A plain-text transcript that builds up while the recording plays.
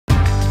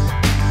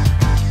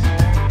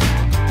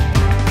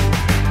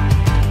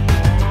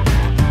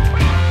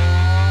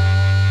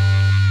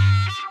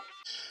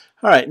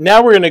All right,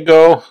 now we're going to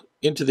go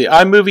into the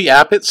iMovie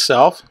app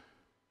itself.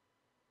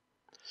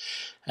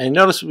 And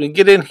notice when we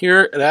get in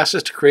here, it asks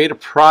us to create a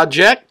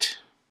project.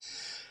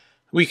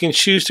 We can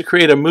choose to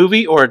create a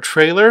movie or a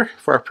trailer.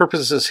 For our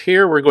purposes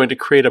here, we're going to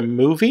create a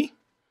movie.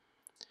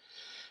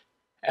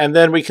 And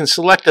then we can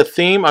select a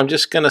theme. I'm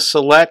just going to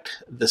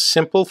select the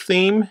simple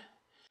theme.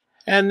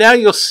 And now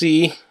you'll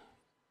see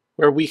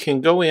where we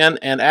can go in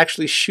and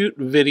actually shoot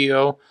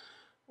video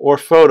or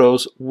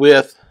photos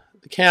with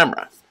the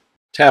camera.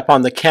 Tap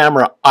on the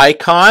camera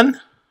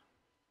icon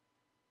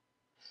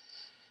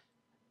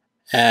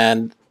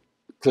and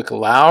click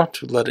allow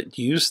to let it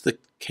use the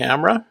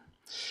camera.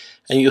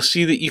 And you'll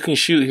see that you can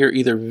shoot here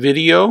either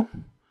video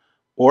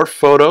or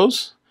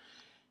photos.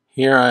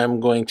 Here I'm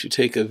going to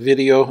take a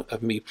video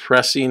of me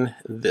pressing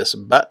this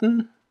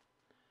button.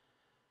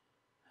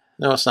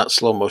 No, it's not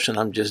slow motion.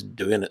 I'm just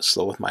doing it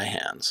slow with my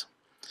hands.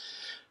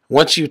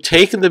 Once you've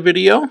taken the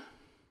video,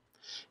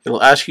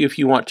 it'll ask you if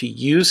you want to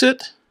use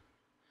it.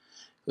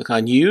 Click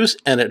on use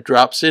and it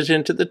drops it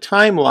into the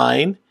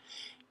timeline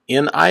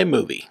in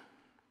iMovie.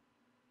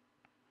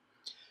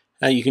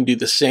 Now you can do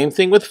the same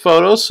thing with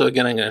photos. So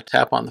again, I'm going to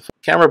tap on the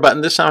camera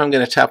button. This time I'm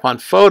going to tap on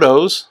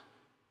photos.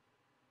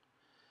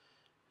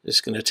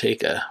 Just going to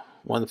take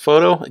one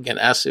photo. Again,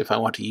 ask if I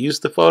want to use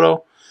the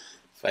photo.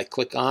 If I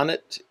click on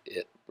it,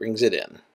 it brings it in.